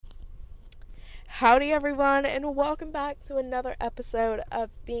Howdy, everyone, and welcome back to another episode of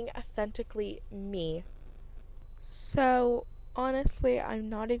Being Authentically Me. So, honestly, I'm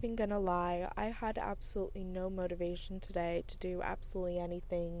not even gonna lie. I had absolutely no motivation today to do absolutely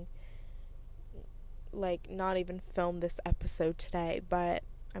anything, like, not even film this episode today, but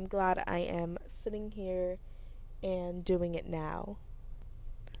I'm glad I am sitting here and doing it now.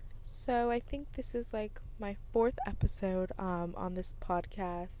 So, I think this is like my fourth episode on this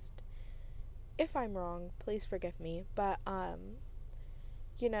podcast. If I'm wrong, please forgive me, but and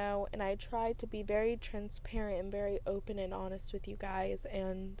I tried to be very transparent and very open and honest with you guys,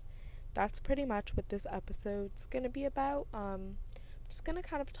 and that's pretty much what this episode's gonna be about. I'm just gonna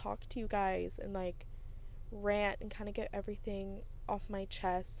kind of talk to you guys and like rant and kind of get everything off my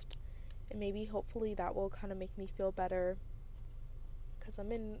chest, and maybe hopefully that will kind of make me feel better, because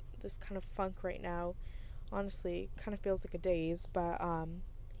I'm in this kind of funk right now. Honestly, kind of feels like a daze, but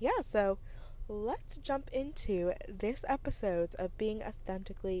yeah, so let's jump into this episode of Being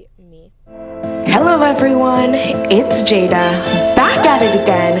Authentically Me. Hello everyone, it's Jada, back at it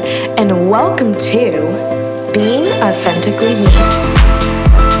again, and welcome to Being Authentically Me.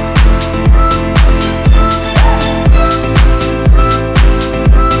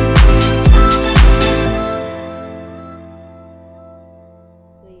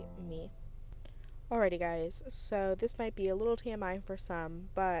 Alrighty guys, so this might be a little TMI for some,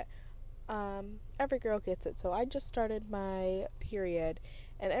 but every girl gets it. So I just started my period,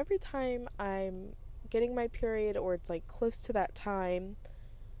 and every time I'm getting my period or it's like close to that time,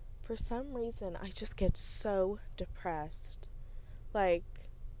 for some reason I just get so depressed. Like,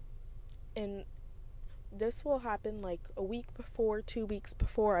 and this will happen like a week before, 2 weeks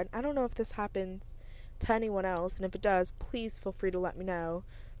before, and I don't know if this happens to anyone else, and if it does, please feel free to let me know.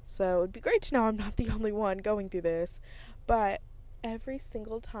 So it'd be great to know I'm not the only one going through this. But every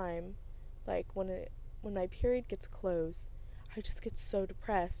single time, like when my period gets close, I just get so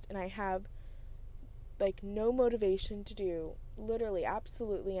depressed, and I have like no motivation to do literally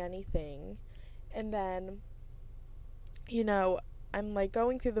absolutely anything. And then I'm like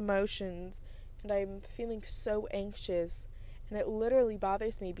going through the motions, and I'm feeling so anxious, and it literally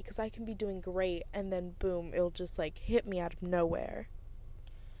bothers me because I can be doing great, and then boom, it'll just like hit me out of nowhere.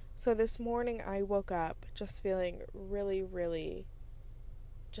 So this morning I woke up just feeling really, really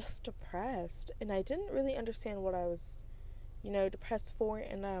just depressed, and I didn't really understand what I was, depressed for,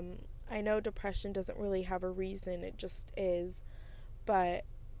 and I know depression doesn't really have a reason, it just is, but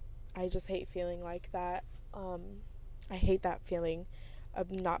I just hate feeling like that. I hate that feeling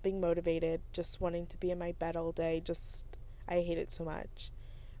of not being motivated, just wanting to be in my bed all day, I hate it so much.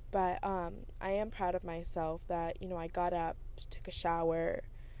 But I am proud of myself that, I got up, took a shower,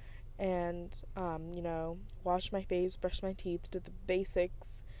 and wash my face, brush my teeth, did the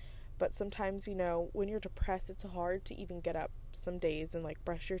basics. But sometimes, when you're depressed, it's hard to even get up some days and like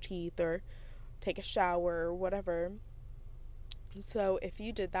brush your teeth or take a shower or whatever. So if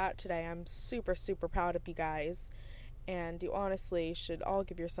you did that today, I'm super, super proud of you guys, and you honestly should all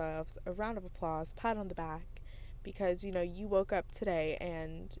give yourselves a round of applause, pat on the back, because you woke up today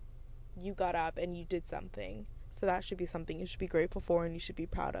and you got up and you did something. So that should be something you should be grateful for and you should be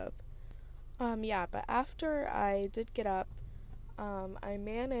proud of. But after I did get up, I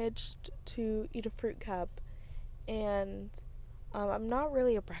managed to eat a fruit cup, and I'm not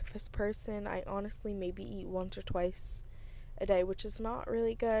really a breakfast person. I honestly maybe eat once or twice a day, which is not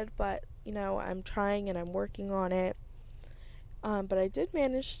really good, but, I'm trying and I'm working on it. But I did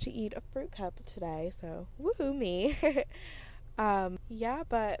manage to eat a fruit cup today, so woohoo me.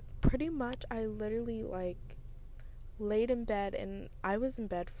 But pretty much I literally, laid in bed, and I was in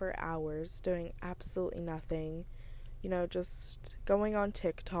bed for hours doing absolutely nothing, just going on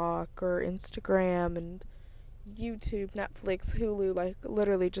TikTok or Instagram and YouTube, Netflix, Hulu,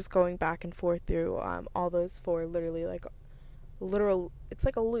 literally just going back and forth through all those four, literally it's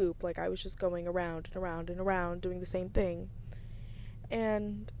like a loop, I was just going around and around and around doing the same thing.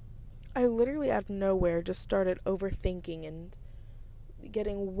 And I literally out of nowhere just started overthinking and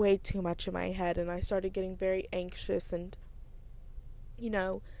getting way too much in my head, and I started getting very anxious, and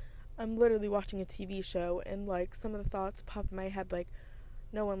I'm literally watching a TV show, and some of the thoughts pop in my head,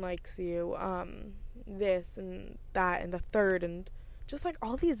 no one likes you, this and that and the third, and just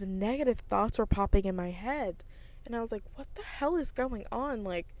all these negative thoughts were popping in my head, and I was like, what the hell is going on?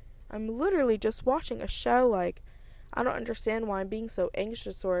 I'm literally just watching a show, I don't understand why I'm being so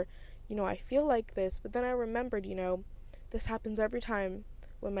anxious, or I feel like this. But then I remembered, this happens every time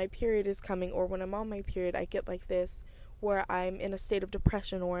when my period is coming, or when I'm on my period, I get like this, where I'm in a state of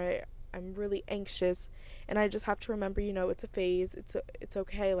depression, or I'm really anxious, and I just have to remember, it's a phase. It's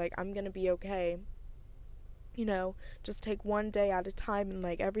okay. Like, I'm going to be okay. Just take one day at a time, and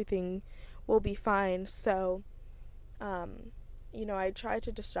like everything will be fine. So, I try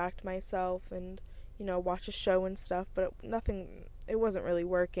to distract myself and, watch a show and stuff, but it wasn't really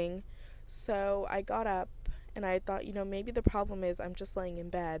working. So I got up and I thought, maybe the problem is I'm just laying in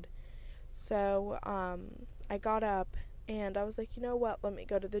bed. So, I got up and I was like, you know what, let me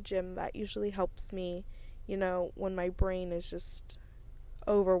go to the gym. That usually helps me, when my brain is just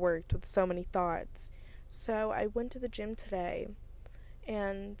overworked with so many thoughts. So I went to the gym today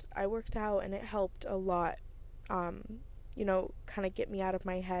and I worked out, and it helped a lot, kind of get me out of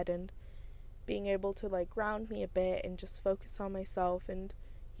my head and being able to like ground me a bit and just focus on myself and,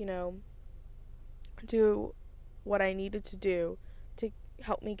 do what I needed to do to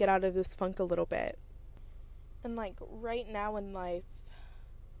help me get out of this funk a little bit. And like right now in life,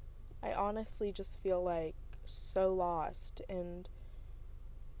 I honestly just feel like so lost, and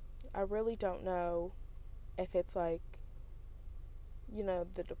I really don't know if it's like,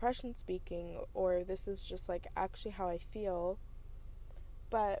 the depression speaking, or this is just like actually how I feel.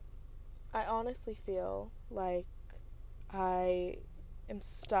 But I honestly feel like I am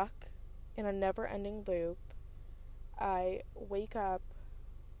stuck in a never-ending loop. I wake up,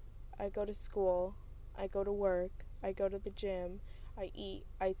 I go to school, I go to work, I go to the gym, I eat,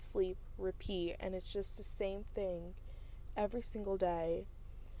 I sleep, repeat, and it's just the same thing every single day.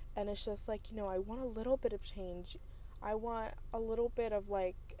 And it's just like, I want a little bit of change. I want a little bit of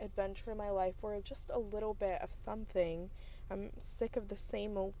like adventure in my life, or just a little bit of something. I'm sick of the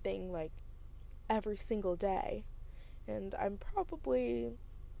same old thing like every single day. And I'm probably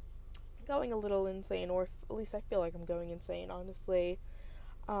going a little insane, or at least I feel like I'm going insane, honestly.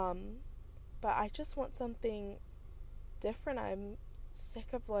 But I just want something different. I'm sick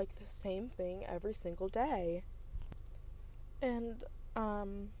of like the same thing every single day. And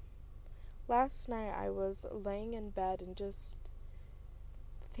last night I was laying in bed and just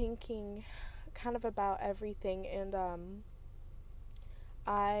thinking kind of about everything, and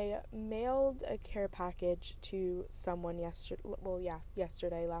I mailed a care package to someone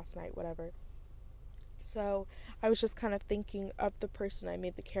yesterday, last night, whatever. So I was just kind of thinking of the person I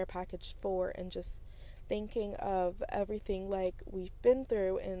made the care package for, and just thinking of everything like we've been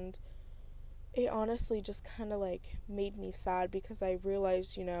through, and it honestly just kind of like made me sad, because I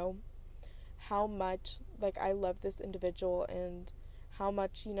realized, how much like I love this individual, and how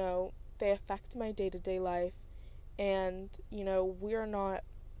much, they affect my day-to-day life. And, we're not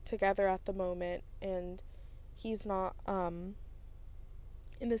together at the moment, and he's not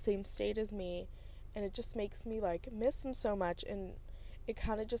in the same state as me, and it just makes me like miss him so much. And it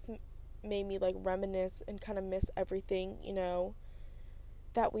kind of just made me like reminisce and kind of miss everything,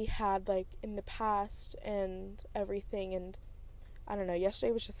 that we had like in the past and everything. And I don't know,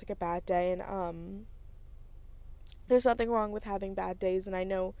 yesterday was just like a bad day, and there's nothing wrong with having bad days, and I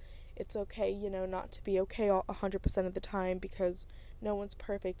know it's okay, not to be okay 100% of the time, because no one's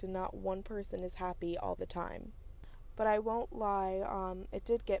perfect and not one person is happy all the time. But I won't lie, it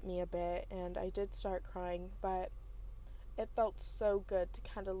did get me a bit, and I did start crying, but it felt so good to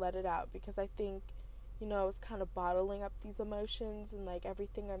kind of let it out, because I think, I was kind of bottling up these emotions and like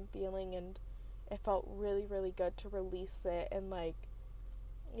everything I'm feeling, and it felt really, really good to release it and like,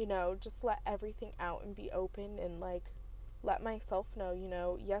 just let everything out and be open, and like let myself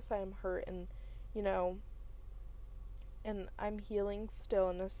know, yes, I am hurt, and, and I'm healing still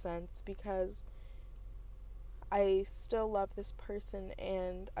in a sense, because I still love this person,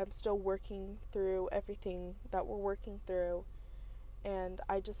 and I'm still working through everything that we're working through. And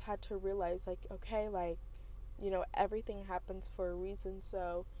I just had to realize, like, okay, like, everything happens for a reason,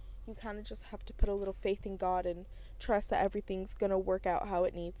 so you kind of just have to put a little faith in God and trust that everything's gonna work out how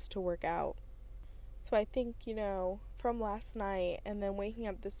it needs to work out. So I think, from last night and then waking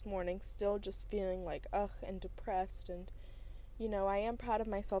up this morning still just feeling like ugh and depressed, and I am proud of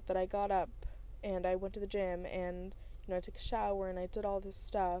myself that I got up and I went to the gym, and I took a shower and I did all this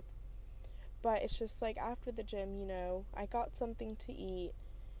stuff. But it's just like after the gym, I got something to eat,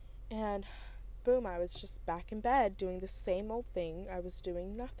 and boom, I was just back in bed doing the same old thing. I was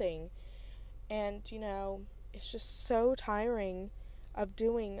doing nothing. And it's just so tiring of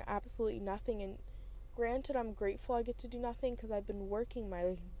doing absolutely nothing. And granted, I'm grateful I get to do nothing, because I've been working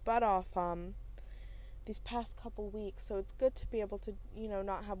my butt off these past couple weeks, so it's good to be able to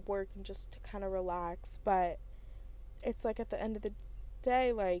not have work and just to kind of relax. But it's like at the end of the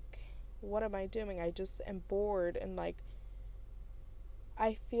day, like, what am I doing? I just am bored, and like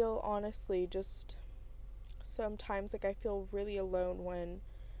I feel honestly just sometimes like I feel really alone when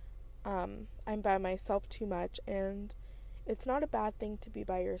I'm by myself too much, and it's not a bad thing to be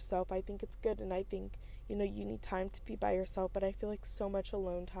by yourself. I think it's good, and I think, you need time to be by yourself, but I feel like so much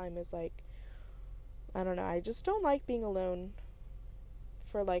alone time is like, I don't know, I just don't like being alone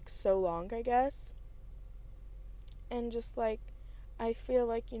for like so long, I guess. And just like, I feel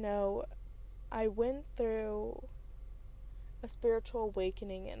like, I went through a spiritual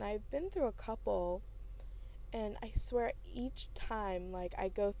awakening, and I've been through a couple, and I swear each time like I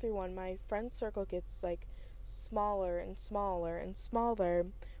go through one, my friend circle gets like smaller and smaller and smaller,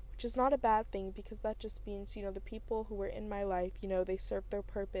 which is not a bad thing, because that just means, the people who were in my life, they serve their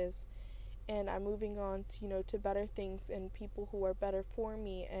purpose, and I'm moving on to, to better things, and people who are better for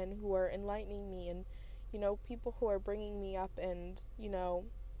me and who are enlightening me, and, people who are bringing me up and,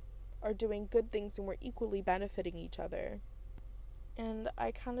 are doing good things, and we're equally benefiting each other. And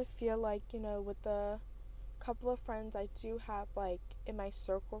I kind of feel like, with the couple of friends I do have, like, in my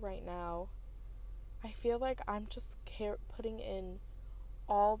circle right now, I feel like I'm just putting in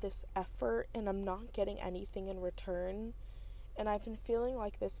all this effort, and I'm not getting anything in return. And I've been feeling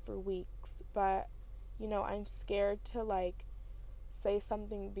like this for weeks, but, I'm scared to, like, say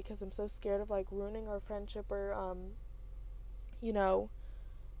something, because I'm so scared of, like, ruining our friendship, or,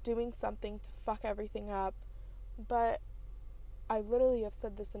 doing something to fuck everything up. But I literally have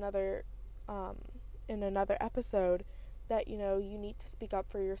said this in another episode, that, you need to speak up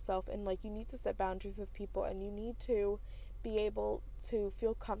for yourself, and, like, you need to set boundaries with people, and you need to be able to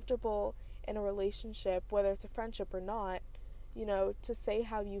feel comfortable in a relationship, whether it's a friendship or not, to say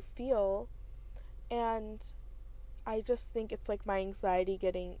how you feel. And I just think it's like my anxiety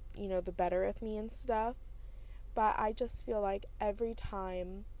getting, the better of me and stuff. But I just feel like every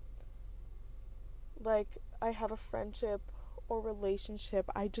time, like, I have a friendship or relationship,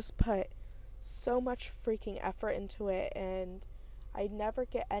 I just put so much freaking effort into it, and I never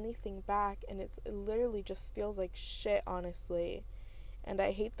get anything back, and it literally just feels like shit, honestly. And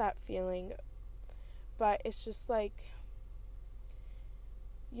I hate that feeling. But it's just like,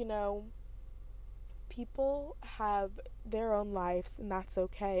 people have their own lives, and that's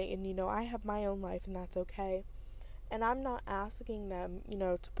okay. And, I have my own life, and that's okay. And I'm not asking them,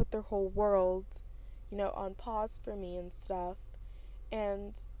 to put their whole world, on pause for me and stuff.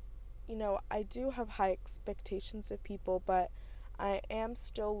 And, I do have high expectations of people, but I am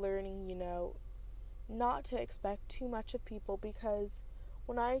still learning, not to expect too much of people, because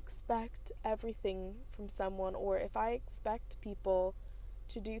when I expect everything from someone, or if I expect people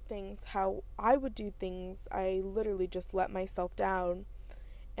to do things how I would do things, I literally just let myself down.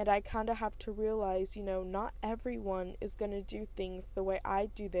 And I kind of have to realize, not everyone is going to do things the way I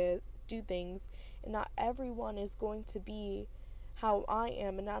do things, and not everyone is going to be how I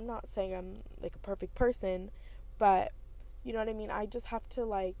am. And I'm not saying I'm like a perfect person, but you know what I mean? I just have to,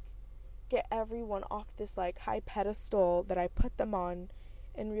 like, get everyone off this, like, high pedestal that I put them on,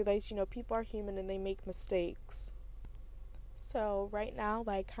 and realize, people are human and they make mistakes. So right now,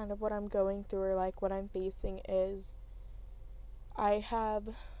 like, kind of what I'm going through, or like what I'm facing, is I have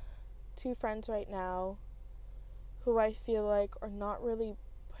 2 friends right now who I feel like are not really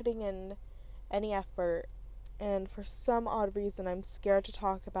putting in any effort, and for some odd reason I'm scared to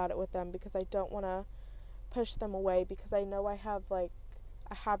talk about it with them, because I don't want to push them away, because I know I have, like,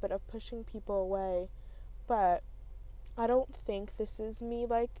 a habit of pushing people away. But I don't think this is me,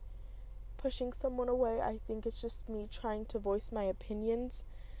 like, pushing someone away. I think it's just me trying to voice my opinions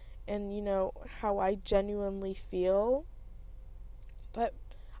and, how I genuinely feel. But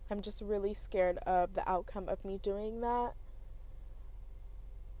I'm just really scared of the outcome of me doing that.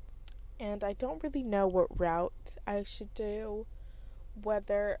 And I don't really know what route I should do.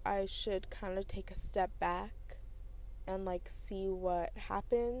 Whether I should kind of take a step back and, like, see what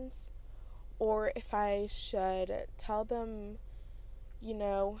happens, or if I should tell them,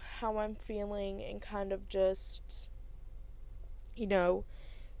 how I'm feeling, and kind of just,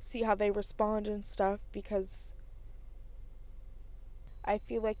 see how they respond and stuff, because I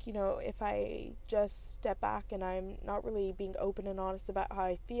feel like, if I just step back and I'm not really being open and honest about how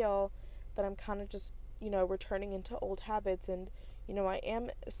I feel, that I'm kind of just, returning into old habits, and, I am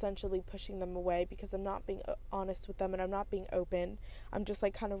essentially pushing them away, because I'm not being honest with them, and I'm not being open. I'm just,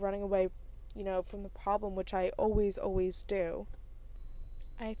 like, kind of running away, from the problem, which I always do.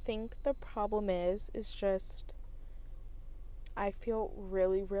 I think the problem is just, I feel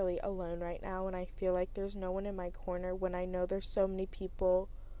really, really alone right now, and I feel like there's no one in my corner, when I know there's so many people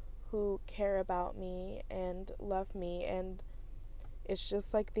who care about me and love me, and it's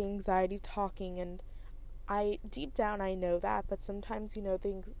just like the anxiety talking. And deep down I know that, but sometimes, the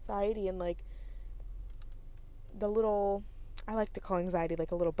anxiety and, like, the little I like to call anxiety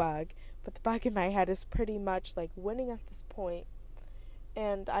like a little bug, but the bug in my head is pretty much like winning at this point.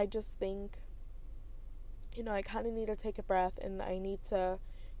 And I just think, I kind of need to take a breath, and I need to,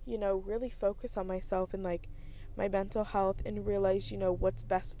 really focus on myself and like my mental health, and realize, what's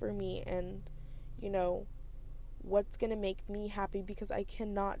best for me, and, what's going to make me happy, because I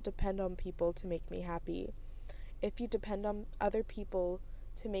cannot depend on people to make me happy. If you depend on other people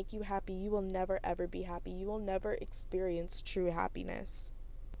to make you happy, you will never ever be happy. You will never experience true happiness.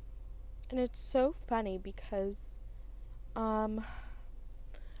 And it's so funny because I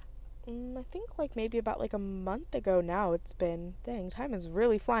think like maybe about like a month ago now, it's been, dang, time is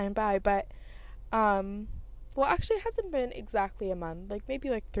really flying by, but well, actually it hasn't been exactly a month, like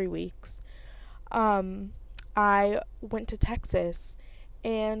maybe like 3 weeks. I went to Texas,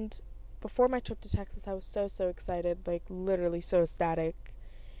 and before my trip to Texas, I was so excited, like literally so ecstatic.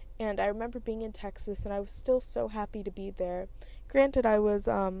 And I remember being in Texas, and I was still so happy to be there. Granted, I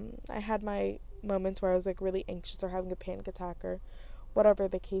had my moments where I was like really anxious or having a panic attack or whatever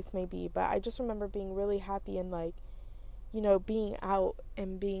the case may be, but I just remember being really happy and like, being out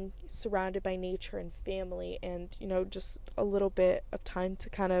and being surrounded by nature and family, and, just a little bit of time to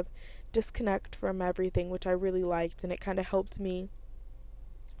kind of disconnect from everything, which I really liked, and it kind of helped me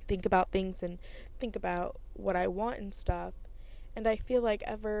think about things and think about what I want and stuff. And I feel like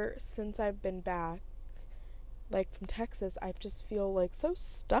ever since I've been back, like from Texas, I've just feel like so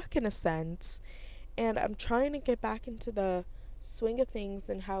stuck in a sense, and I'm trying to get back into the swing of things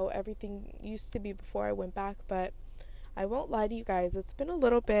and how everything used to be before I went back. But I won't lie to you guys, it's been a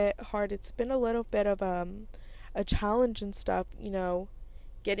little bit hard. It's been a little bit of a challenge and stuff,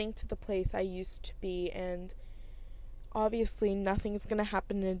 getting to the place I used to be. And obviously nothing's gonna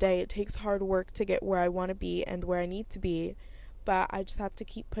happen in a day. It takes hard work to get where I want to be and where I need to be, but I just have to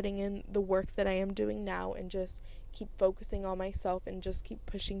keep putting in the work that I am doing now, and just keep focusing on myself and just keep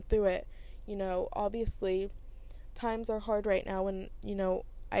pushing through it. Obviously times are hard right now, and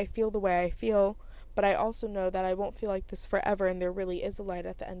I feel the way I feel, but I also know that I won't feel like this forever, and there really is a light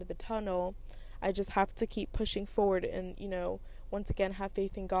at the end of the tunnel. I just have to keep pushing forward, and once again have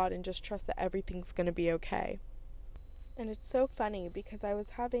faith in God, and just trust that everything's going to be okay. And it's so funny because I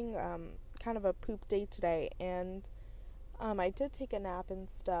was having kind of a poop day today, and I did take a nap and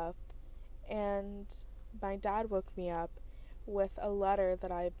stuff, and my dad woke me up with a letter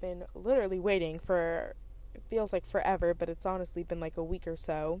that I've been literally waiting for. It feels like forever, but it's honestly been like a week or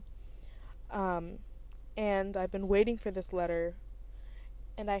so. And I've been waiting for this letter,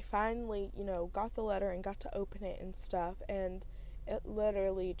 and I finally, got the letter and got to open it and stuff, and it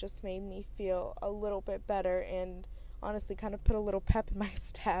literally just made me feel a little bit better, and honestly kind of put a little pep in my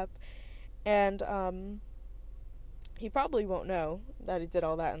step. And he probably won't know that he did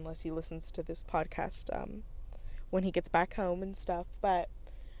all that unless he listens to this podcast when he gets back home and stuff, but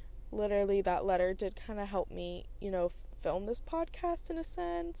literally that letter did kind of help me, film this podcast in a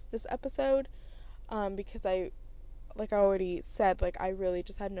sense, this episode, because I already said, like, I really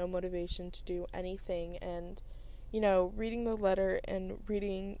just had no motivation to do anything. And reading the letter and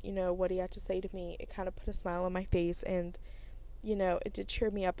reading what he had to say to me, it kind of put a smile on my face, and it did cheer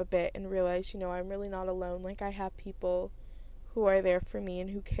me up a bit, and realize I'm really not alone. Like, I have people who are there for me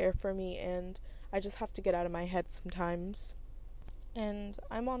and who care for me, and I just have to get out of my head sometimes. And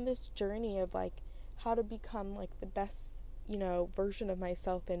I'm on this journey of like how to become like the best version of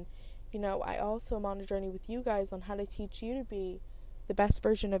myself. And I also am on a journey with you guys on how to teach you to be the best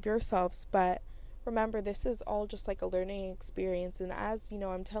version of yourselves. But remember, this is all just like a learning experience, and as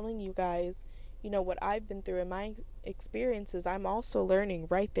I'm telling you guys what I've been through and my experiences, I'm also learning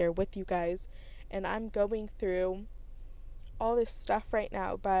right there with you guys. And I'm going through all this stuff right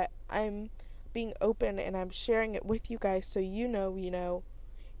now, but I'm being open and I'm sharing it with you guys, so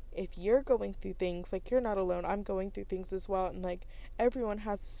if you're going through things, like, you're not alone. I'm going through things as well, and like everyone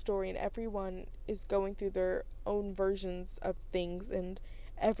has a story, and everyone is going through their own versions of things, and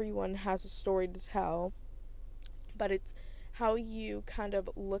everyone has a story to tell. But it's how you kind of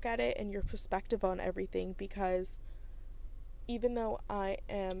look at it and your perspective on everything, because even though I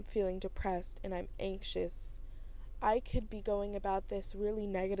am feeling depressed and I'm anxious, I could be going about this really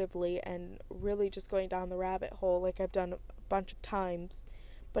negatively and really just going down the rabbit hole like I've done a bunch of times.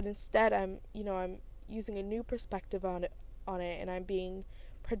 But instead, I'm using a new perspective on it, and I'm being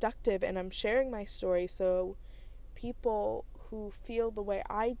productive, and I'm sharing my story, so people who feel the way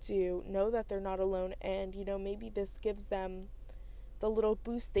I do know that they're not alone, and maybe this gives them the little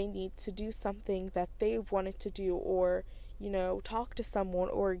boost they need to do something that they've wanted to do, or talk to someone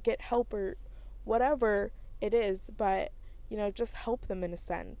or get help or whatever it is, but just help them in a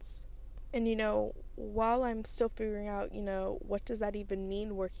sense. And, while I'm still figuring out, what does that even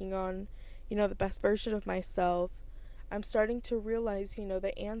mean, working on, the best version of myself, I'm starting to realize,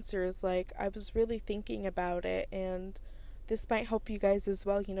 the answers. Like, I was really thinking about it, and this might help you guys as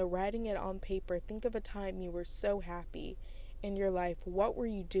well, writing it on paper. Think of a time you were so happy in your life. What were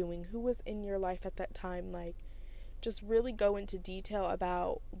you doing? Who was in your life at that time? Like, just really go into detail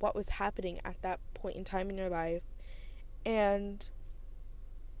about what was happening at that point in time in your life. And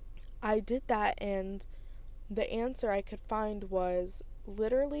I did that, and the answer I could find was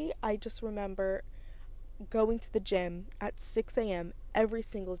literally, I just remember going to the gym at 6 a.m. every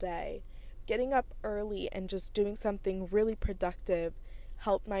single day. Getting up early and just doing something really productive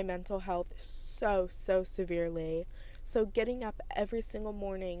helped my mental health so severely. So getting up every single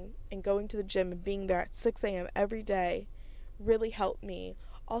morning and going to the gym and being there at 6 a.m. every day really helped me.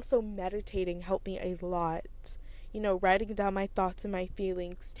 Also, meditating helped me a lot. Writing down my thoughts and my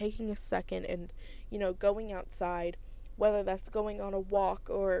feelings, taking a second and, going outside, whether that's going on a walk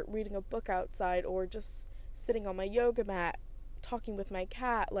or reading a book outside or just sitting on my yoga mat, talking with my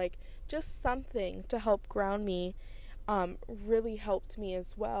cat, like just something to help ground me, really helped me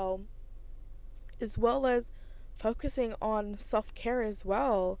as well as focusing on self-care as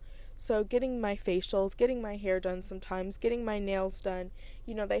well. So getting my facials, getting my hair done sometimes, getting my nails done,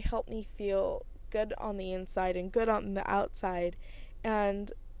 they help me feel good on the inside and good on the outside.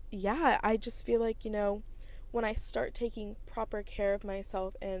 And yeah, I just feel like, when I start taking proper care of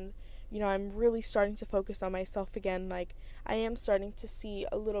myself and, I'm really starting to focus on myself again, like I am starting to see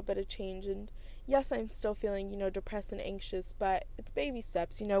a little bit of change. And yes, I'm still feeling, depressed and anxious, but it's baby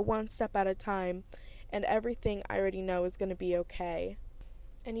steps, one step at a time, and everything I already know is going to be okay.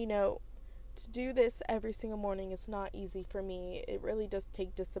 And, to do this every single morning is not easy for me. It really does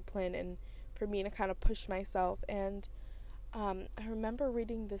take discipline and for me to kind of push myself. And I remember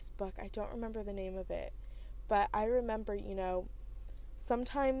reading this book. I don't remember the name of it, but I remember,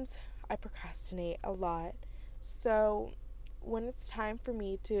 sometimes I procrastinate a lot. So when it's time for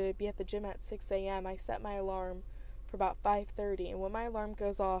me to be at the gym at 6 a.m., I set my alarm for about 5:30, and when my alarm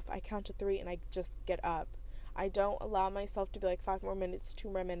goes off, I count to 3 and I just get up. I don't allow myself to be like 5 more minutes, 2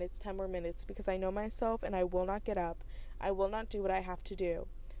 more minutes, 10 more minutes, because I know myself and I will not get up. I will not do what I have to do.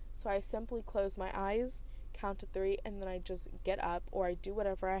 So I simply close my eyes, count to 3, and then I just get up, or I do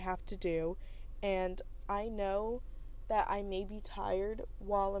whatever I have to do. And I know that I may be tired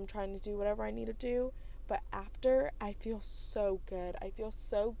while I'm trying to do whatever I need to do, but after, I feel so good. I feel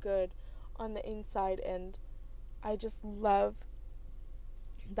so good on the inside, and I just love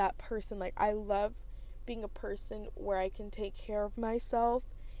that person. Like, I love being a person where I can take care of myself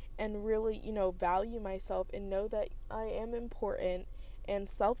and really, value myself and know that I am important. And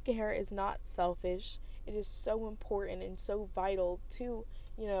self-care is not selfish. It is so important and so vital to,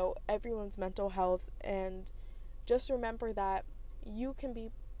 everyone's mental health. And just remember that you can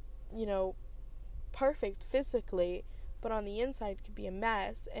be, perfect physically, but on the inside can be a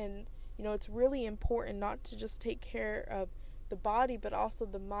mess. And, it's really important not to just take care of the body, but also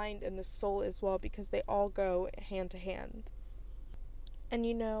the mind and the soul as well, because they all go hand to hand. And,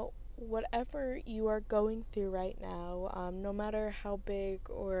 whatever you are going through right now, no matter how big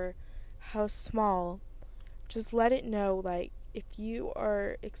or how small, just let it know, like, if you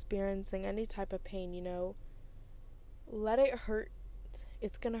are experiencing any type of pain, let it hurt.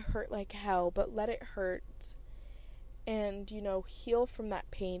 It's gonna hurt like hell, but let it hurt. And, heal from that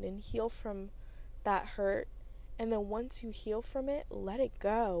pain and heal from that hurt. And then once you heal from it, let it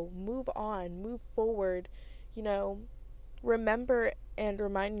go. Move on, move forward. Remember and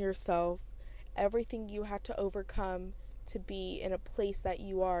remind yourself everything you had to overcome to be in a place that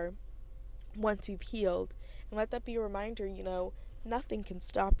you are once you've healed. And let that be a reminder, nothing can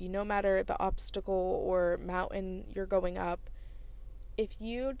stop you, no matter the obstacle or mountain you're going up. If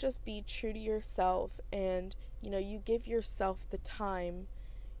you just be true to yourself and, you give yourself the time,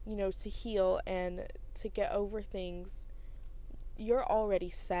 to heal and to get over things, you're already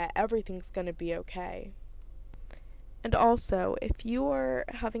set. Everything's going to be okay. And also, if you are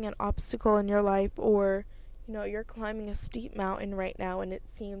having an obstacle in your life, or, you're climbing a steep mountain right now and it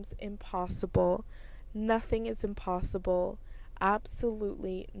seems impossible, nothing is impossible.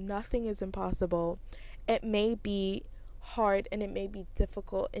 Absolutely nothing is impossible. It may be hard and it may be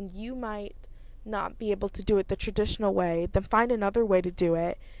difficult, and you might not be able to do it the traditional way. Then find another way to do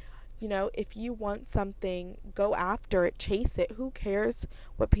it. If you want something, go after it, chase it. Who cares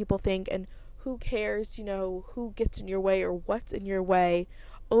what people think, and who cares, who gets in your way or what's in your way?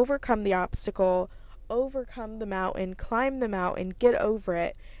 Overcome the obstacle, overcome the mountain, climb the mountain, get over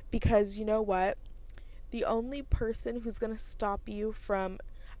it, because you know what? The only person who's going to stop you from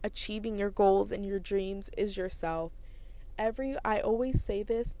achieving your goals and your dreams is yourself. I always say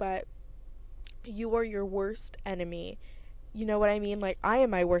this, but you are your worst enemy. You know what I mean? Like, I am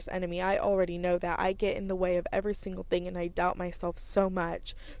my worst enemy. I already know that. I get in the way of every single thing, and I doubt myself so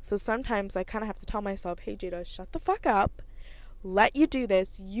much. So sometimes I kind of have to tell myself, hey, Jada, shut the fuck up. Let you do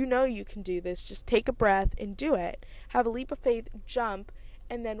this. You know you can do this. Just take a breath and do it. Have a leap of faith, jump,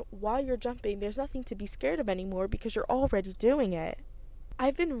 and then while you're jumping, there's nothing to be scared of anymore because you're already doing it.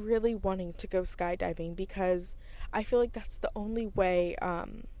 I've been really wanting to go skydiving because I feel like that's the only way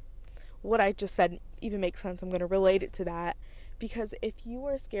what I just said even makes sense. I'm going to relate it to that, because if you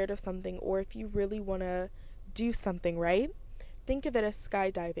are scared of something, or if you really want to do something, right? Think of it as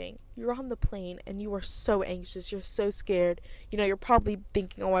skydiving. You're on the plane and you are so anxious. You're so scared. You know, you're probably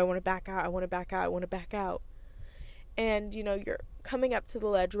thinking, oh, I want to back out. I want to back out. I want to back out. And, you know, you're coming up to the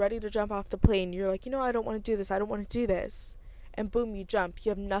ledge, ready to jump off the plane. You're like, you know, I don't want to do this. I don't want to do this. And boom, you jump. You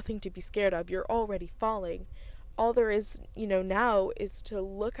have nothing to be scared of. You're already falling. All there is, you know, now is to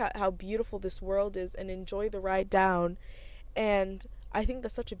look at how beautiful this world is and enjoy the ride down. And I think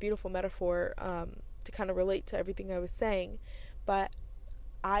that's such a beautiful metaphor to kind of relate to everything I was saying. But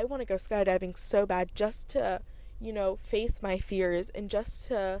I want to go skydiving so bad, just to, you know, face my fears, and just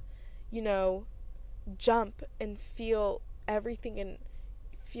to, you know, jump and feel everything, and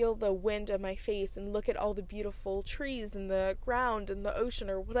feel the wind on my face, and look at all the beautiful trees and the ground and the ocean,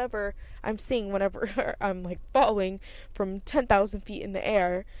 or whatever I'm seeing whenever I'm like falling from 10,000 feet in the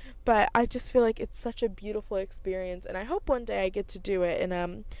air. But I just feel like it's such a beautiful experience, and I hope one day I get to do it,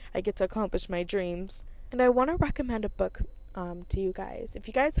 and I get to accomplish my dreams. And I want to recommend a book to you guys. If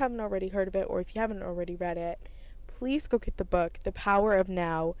you guys haven't already heard of it, or if you haven't already read it, please go get the book, The Power of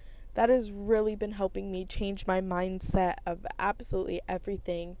Now. That has really been helping me change my mindset of absolutely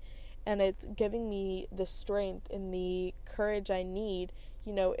everything, and it's giving me the strength and the courage I need.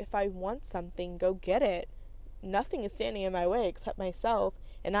 You know, if I want something, go get it. Nothing is standing in my way except myself,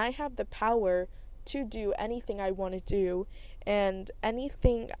 and I have the power to do anything I want to do, and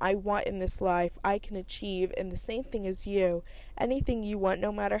anything I want in this life I can achieve. And the same thing as you. Anything you want,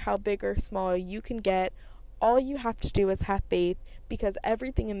 no matter how big or small, you can get. All you have to do is have faith, because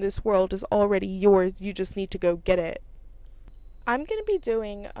everything in this world is already yours. You just need to go get it. I'm going to be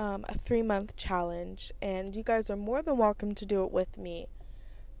doing a 3-month challenge, and you guys are more than welcome to do it with me.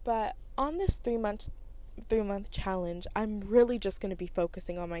 But on this 3-month challenge, I'm really just going to be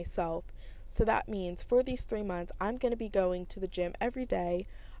focusing on myself. So that means for these 3 months, I'm going to be going to the gym every day.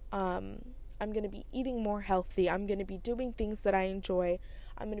 I'm going to be eating more healthy. I'm going to be doing things that I enjoy.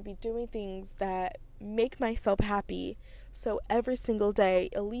 I'm going to be doing things that make myself happy. So every single day,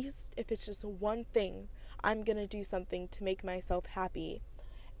 at least if it's just one thing, I'm going to do something to make myself happy.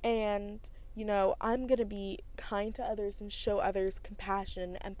 And, you know, I'm going to be kind to others and show others compassion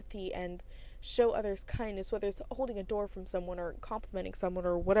and empathy, and show others kindness, whether it's holding a door from someone or complimenting someone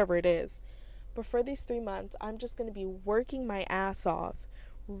or whatever it is. But for these 3 months, I'm just going to be working my ass off.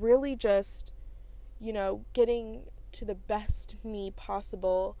 Really just, you know, getting to the best me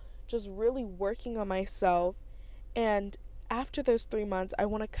possible, just really working on myself. And after those 3 months, I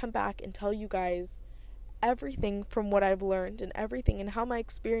want to come back and tell you guys everything from what I've learned, and everything, and how my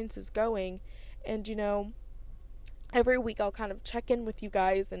experience is going. And, you know, every week I'll kind of check in with you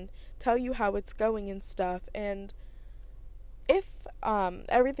guys and tell you how it's going and stuff. And if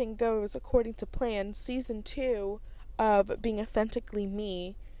everything goes according to plan, season 2 of Being Authentically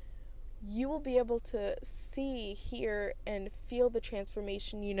Me, you will be able to see, hear, and feel the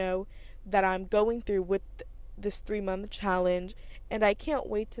transformation, you know, that I'm going through with this 3-month challenge. And I can't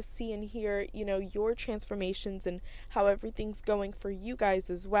wait to see and hear, you know, your transformations and how everything's going for you guys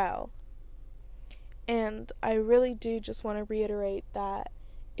as well. And I really do just want to reiterate that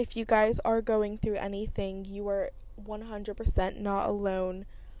if you guys are going through anything, you are 100% not alone.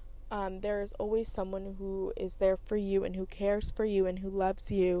 There is always someone who is there for you, and who cares for you, and who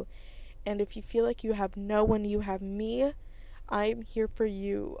loves you. And if you feel like you have no one, you have me. I'm here for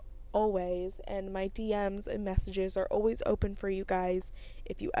you always, and my DMs and messages are always open for you guys.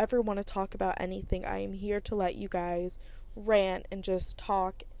 If you ever want to talk about anything, I am here to let you guys rant and just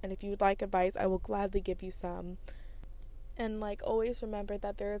talk. And if you would like advice, I will gladly give you some. And like, always remember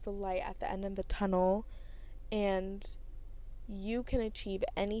that there is a light at the end of the tunnel, and you can achieve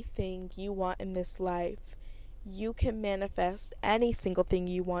anything you want in this life. You can manifest any single thing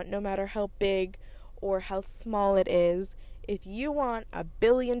you want, no matter how big or how small it is. If you want $1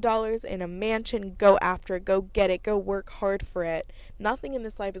 billion in a mansion, go after it, go get it, go work hard for it. Nothing in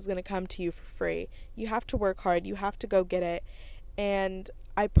this life is going to come to you for free. You have to work hard, you have to go get it. And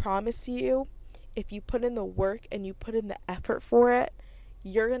I promise you, if you put in the work and you put in the effort for it,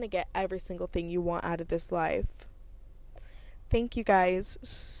 you're going to get every single thing you want out of this life. Thank you guys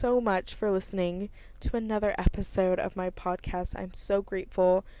so much for listening to another episode of my podcast. I'm so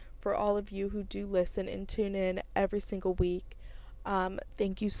grateful for all of you who do listen and tune in every single week.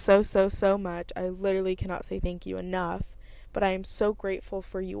 Thank you so much. I literally cannot say thank you enough, but I am so grateful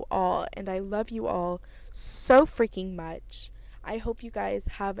for you all, and I love you all so freaking much. I hope you guys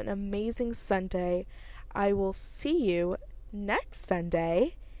have an amazing Sunday. I will see you next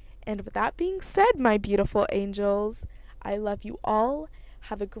Sunday. And with that being said, my beautiful angels, I love you all.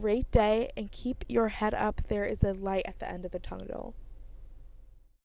 Have a great day and keep your head up. There is a light at the end of the tunnel.